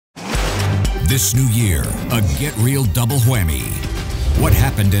This new year, a Get Real double whammy. What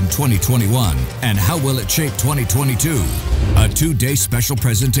happened in 2021 and how will it shape 2022? A two-day special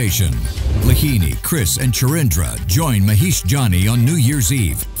presentation. Lihini, Kris, and Charindra join Mahieash Johnney on New Year's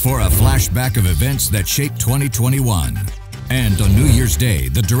Eve for a flashback of events that shaped 2021. And on New Year's Day,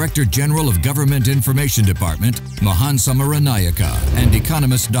 the Director General of Government Information Department, Mohan Samaranayake, and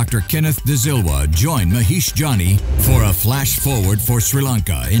Economist Dr. Kenneth Zilwa join Mahieash Johnney for a Flashforward for Sri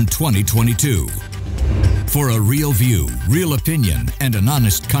Lanka in 2022. For a real view, real opinion, and an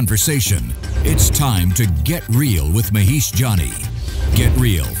honest conversation, it's time to get real with Mahieash Johnney. Get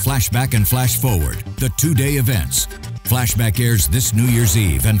Real, Flashback, and Flashforward, the two-day events. Flashback airs this New Year's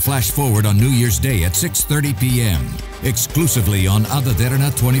Eve and Flashforward on New Year's Day at 6:30 p.m. exclusively on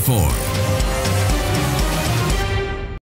Derana 24.